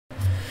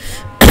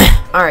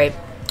Alright,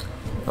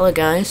 hello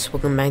guys,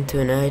 welcome back to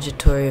another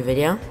tutorial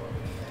video.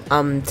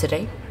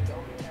 Today,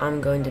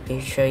 I'm going to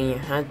be showing you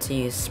how to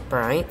use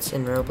sprites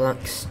in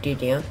ROBLOX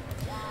STUDIO.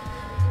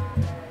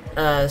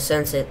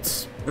 Since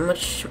it's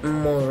much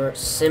more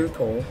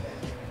simple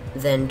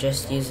than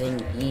just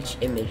using each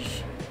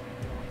image.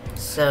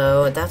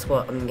 So, that's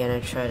what I'm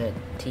gonna try to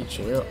teach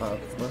you.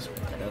 Let's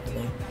put that over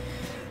there.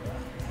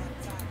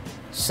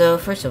 So,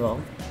 first of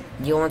all,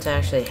 you want to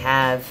actually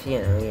have,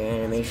 your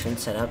animation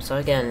set up. So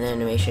I got an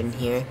animation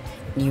here.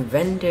 You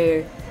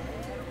render,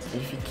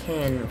 if you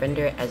can,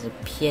 render it as a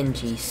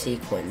PNG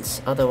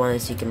sequence.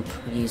 Otherwise, you can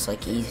use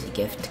like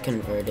EasyGIF to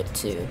convert it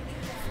to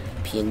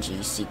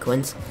PNG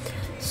sequence.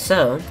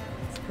 So,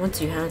 once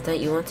you have that,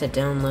 you want to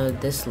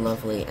download this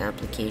lovely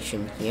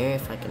application here.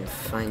 If I can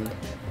find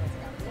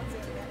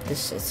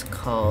this, is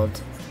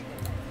called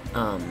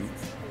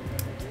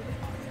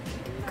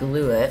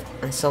Glue It.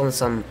 I saw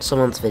this on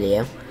someone's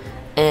video.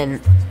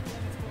 And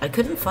I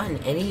couldn't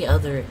find any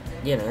other,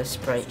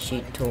 sprite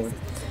sheet tool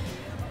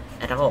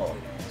at all.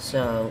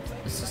 So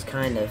this is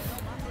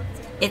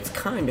it's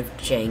kind of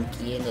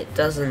janky, and it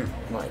doesn't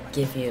like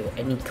give you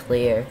any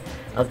clear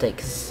update,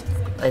 because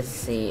I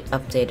see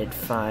updated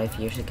 5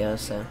 years ago.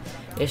 So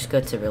you just go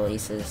to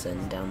releases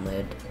and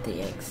download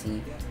the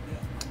exe.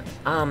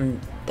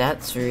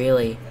 That's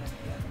really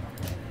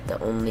the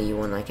only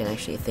one I can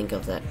actually think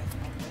of that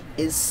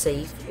is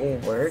safe or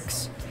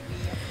works.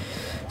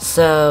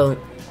 So,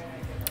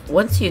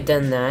 once you've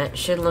done that, it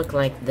should look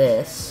like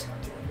this.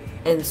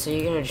 And so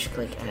you're gonna just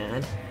click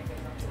add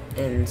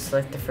and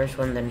select the first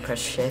one, then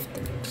press shift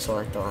and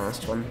select the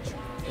last one.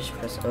 Just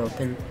press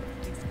open.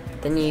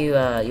 Then you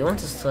want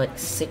to select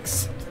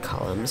 6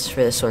 columns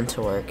for this one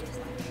to work.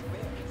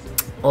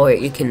 Or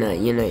you can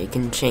you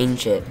can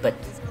change it, but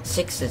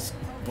 6 is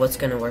what's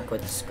gonna work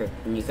with the script,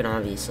 and you can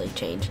obviously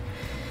change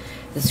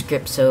the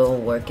script so it'll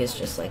work as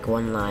just like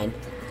one line.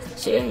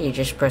 So yeah, you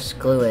just press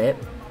glue it.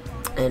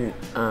 And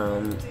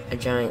a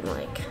giant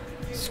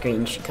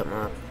screen should come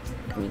up,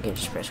 and you can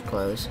just press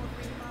close,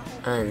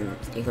 and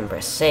you can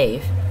press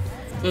save.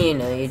 You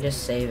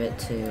just save it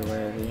to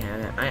wherever you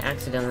have it. I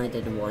accidentally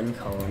did 1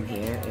 column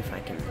here. If I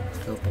can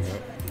open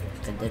it,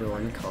 I did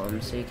 1 column,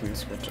 so you can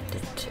switch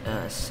it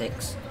to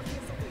 6.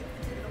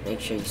 Make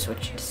sure you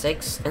switch it to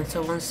 6. And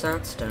so once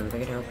that's done,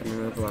 we're gonna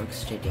open ROBLOX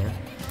Studio.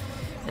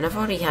 And I've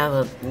already have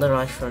a little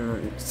extra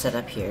one set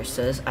up here.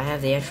 So I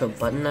have the actual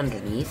button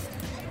underneath.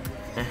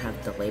 I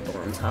have the label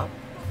on top.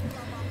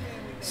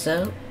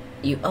 So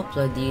you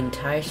upload the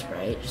entire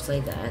sprite just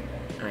like that.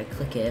 I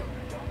click it,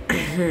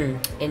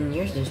 and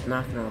yours is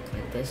not gonna look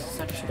like this.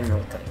 It's actually gonna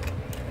look like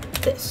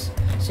this.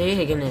 So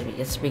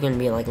it's gonna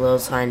be like little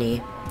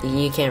tiny.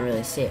 You can't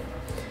really see it.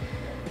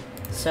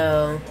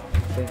 So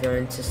we're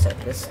going to set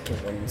this to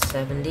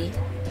 170.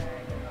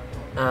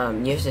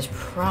 Yours is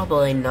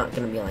probably not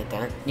gonna be like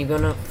that. You're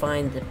gonna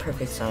find the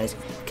perfect size,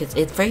 because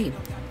it's very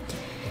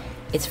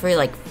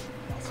like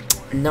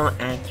not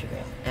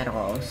accurate at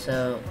all.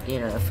 So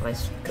if I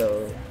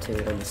go to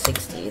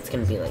 160, it's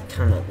gonna be like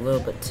kind of a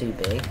little bit too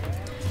big,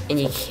 and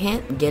you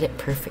can't get it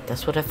perfect.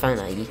 That's what I found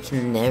out. You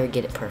can never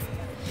get it perfect.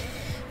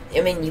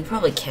 I mean, you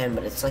probably can,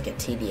 but it's like a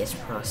tedious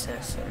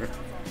process, and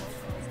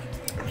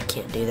I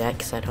can't do that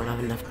because I don't have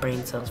enough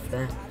brain cells for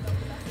that.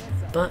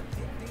 But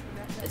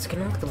it's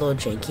gonna look a little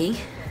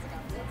janky,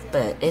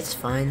 but it's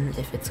fine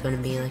if it's gonna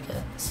be like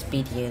a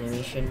speedy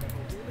animation.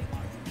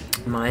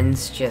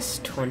 Mine's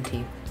just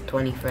 20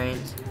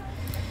 frames.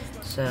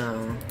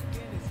 So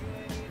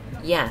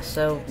yeah,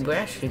 so we're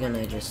actually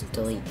gonna just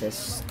delete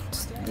this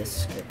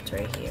script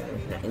right here.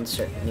 We're gonna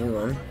insert a new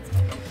one.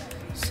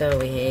 So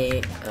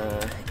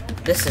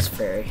this is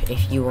for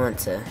if you want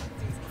to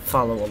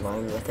follow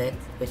along with it,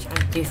 which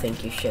I do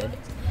think you should.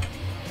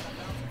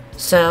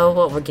 So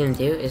what we're gonna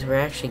do is we're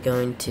actually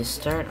going to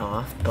start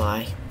off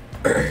by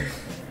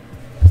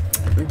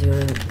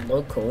doing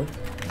local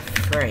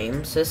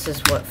frames. This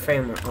is what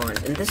frame we're on,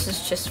 and this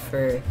is just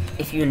for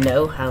if you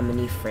know how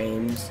many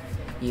frames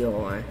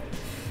your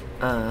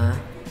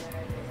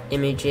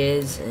image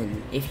is,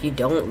 and if you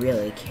don't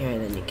really care,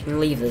 then you can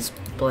leave this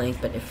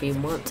blank. But if you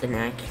want an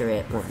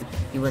accurate one,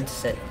 you want to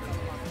set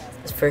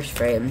the first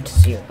frame to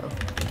 0.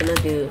 I'm gonna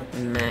do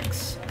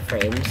max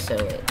frames, so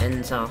it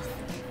ends off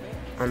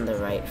on the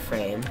right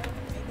frame,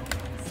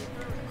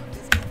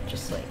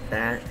 just like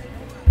that.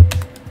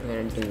 I'm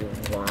gonna do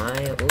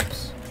while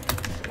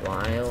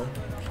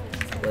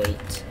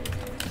wait,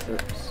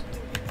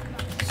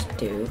 just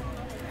do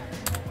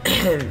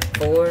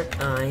for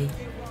I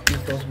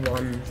equals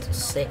 1 to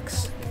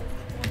 6,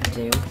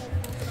 do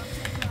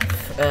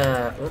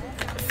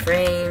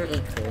frame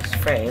equals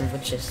frame,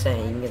 which is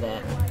saying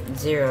that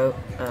 0,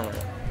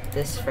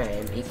 this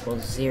frame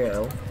equals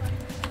 0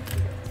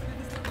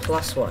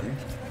 plus 1.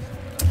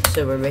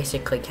 So we're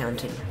basically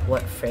counting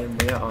what frame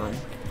we are on.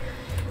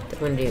 Then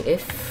we're gonna do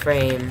if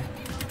frame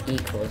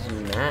equals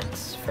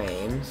max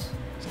frames,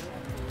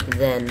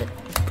 then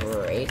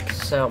break.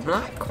 So I'm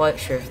not quite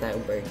sure if that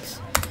works,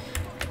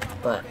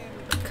 but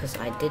because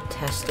I did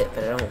test it,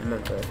 but I don't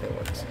remember if it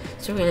works.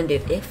 So we're going to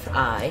do if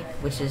I,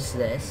 which is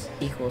this,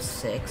 equals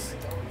 6.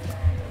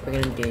 We're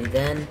going to do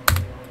then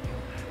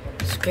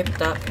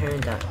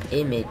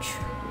script.parent.image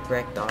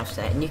rect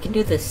offset. And you can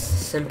do this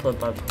simpler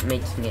by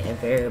making it a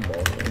variable.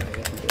 You can do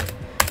it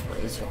a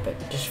lot easier,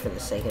 but just for the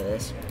sake of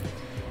this,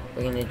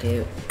 we're going to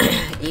do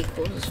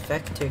equals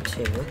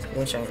vector2,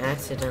 which I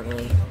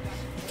accidentally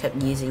kept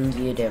using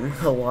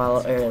udim a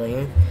while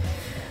earlier.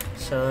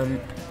 So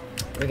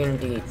we're going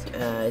to do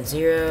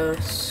 0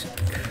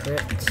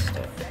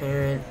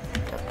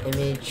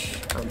 script.parent.image,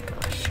 oh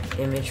gosh,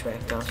 image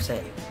rect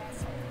offset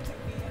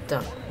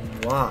dot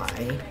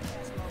y,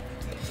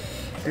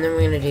 and then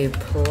we're going to do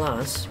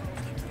plus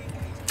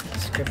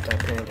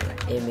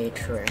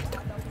script.parent.image rect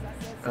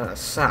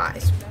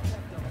size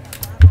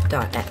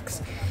dot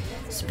x.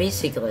 So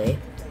basically,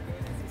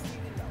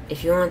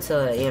 if you want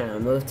to, you know,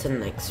 move to the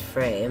next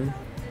frame,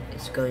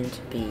 it's going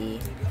to be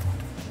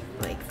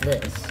like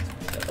this.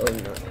 Oh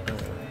no,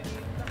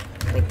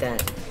 like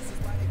that.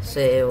 So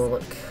it will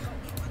look,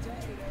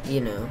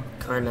 you know,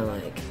 kind of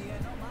like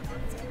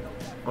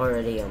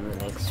already on the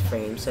next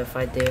frame. So if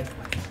I do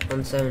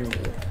 170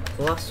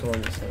 plus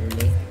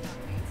 170, you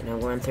know,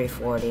 we're on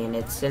 340, and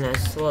it's, you know,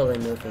 slowly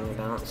moving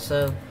about.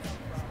 So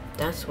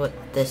that's what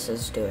this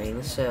is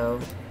doing. So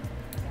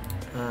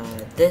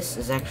this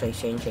is actually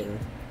changing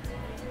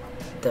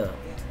the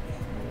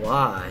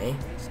Y.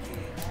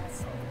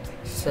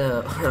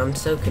 So I'm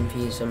so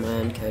confused on my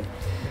own code.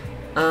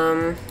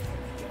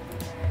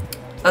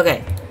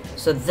 Okay,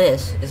 so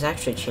this is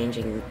actually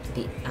changing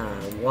the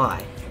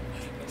Y.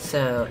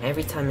 So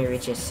every time it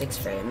reaches 6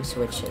 frames,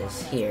 which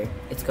is here,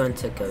 it's going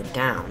to go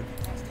down,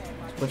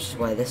 which is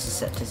why this is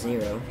set to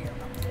 0.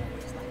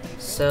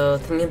 So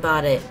think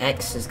about it,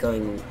 X is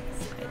going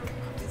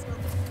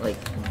like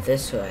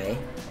this way,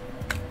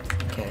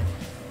 okay,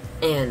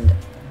 and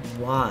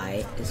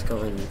Y is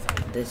going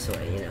this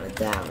way, you know,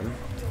 down.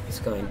 It's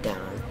going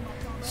down.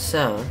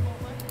 So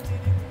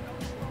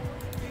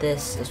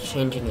this is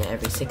changing it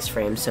every 6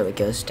 frames, so it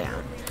goes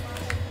down.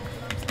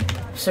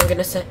 So we're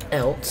gonna set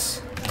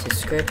else to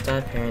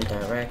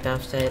script.parent.rect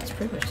offset. It's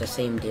pretty much the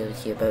same deal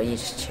here, but you're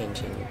just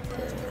changing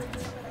the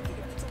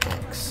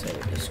X. So we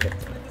do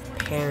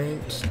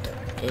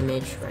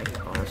script.parent.image rect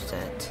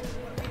offset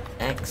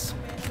X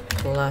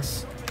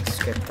plus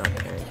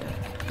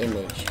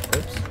script.parent.image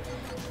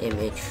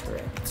image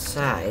rect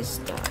size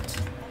dot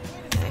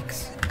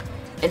X.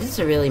 It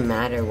doesn't really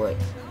matter what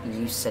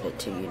you set it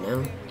to, you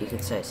know? You can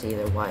set it to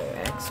either Y or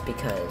X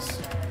because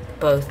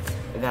both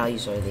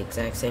values are the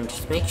exact same.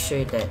 Just make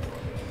sure that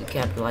you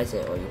capitalize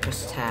it or you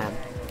press tab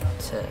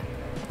to,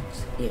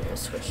 you know,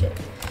 switch it.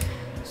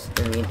 So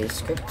then we're going to do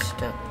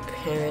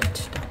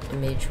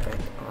script.parent.image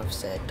rect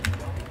offset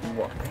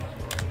Y.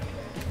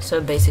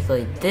 So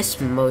basically, this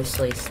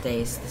mostly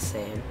stays the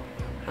same.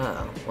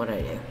 Uh-oh, what did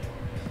I do?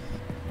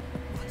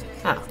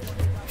 Oh.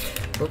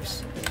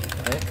 Whoops.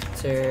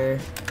 Vector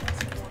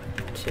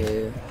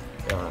 2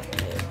 dot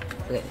new.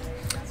 Okay.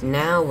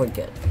 Now we're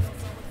good.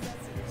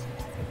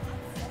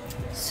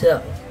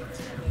 So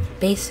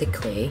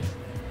basically,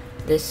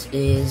 this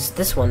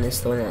one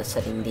is the one that's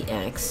setting the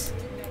X,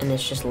 and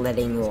it's just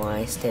letting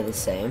Y stay the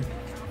same.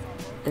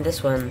 And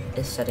this one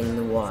is setting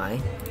the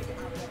Y,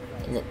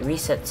 and it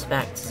resets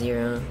back to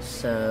 0,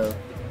 so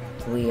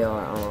we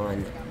are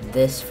on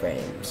this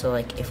frame. So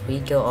like if we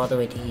go all the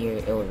way to here,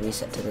 it will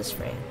reset to this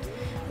frame,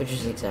 which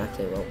is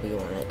exactly what we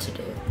want it to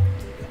do.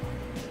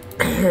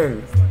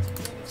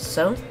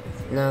 So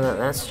now that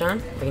that's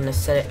done, we're gonna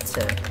set it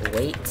to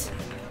wait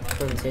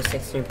from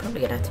 0.06. You're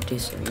probably gonna have to do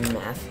some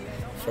math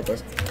for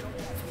this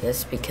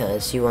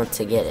because you want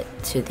to get it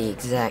to the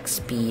exact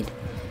speed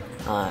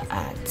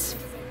at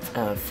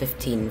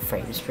 15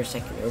 frames per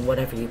second or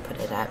whatever you put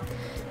it at.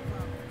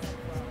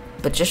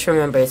 But just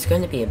remember, it's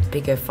going to be a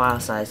bigger file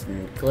size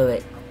than glue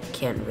it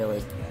can't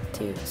really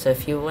do. So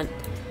if you want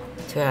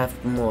to have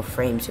more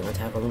frames, you want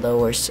to have a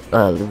lower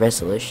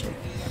resolution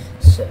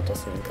so it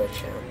doesn't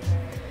glitch out.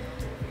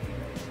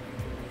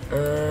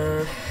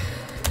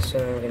 So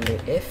we're going to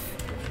do if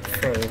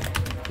frame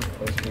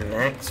equals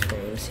max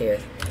frames here.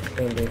 We're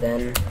going to do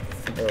then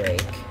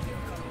break.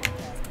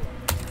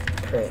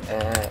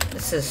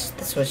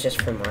 This was just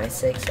for my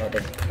sake, so I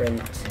did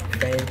print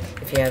frame.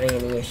 If you're having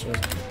any issues,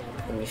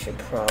 then you should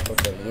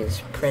probably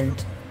use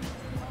print.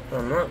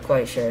 I'm not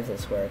quite sure if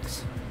this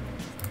works.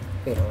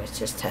 We can always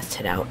just test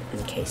it out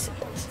in case it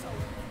does.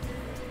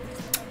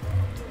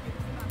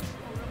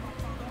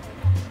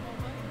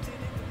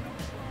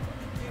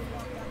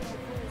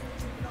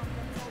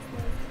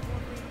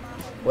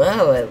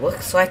 Well, it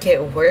looks like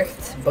it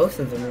worked. Both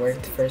of them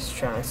worked first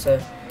try. So,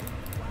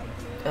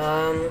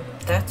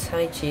 that's how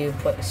you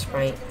put a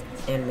sprite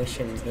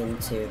animation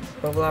into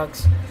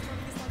Roblox.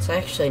 It's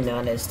actually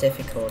not as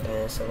difficult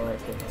as a lot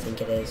of people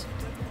think it is.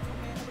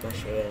 I'm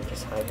actually gonna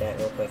just hide that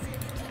real quick.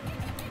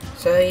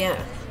 So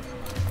yeah,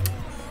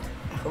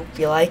 I hope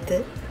you liked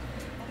it.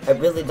 I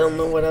really don't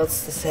know what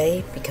else to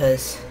say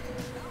because,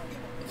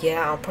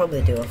 yeah, I'll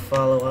probably do a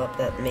follow-up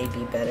that may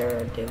be better,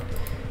 or do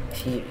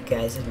if you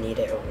guys need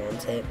it or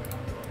want it.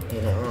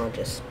 you know, I'll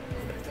just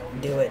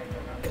do it,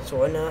 because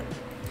why not?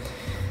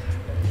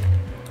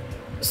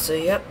 So,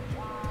 yep.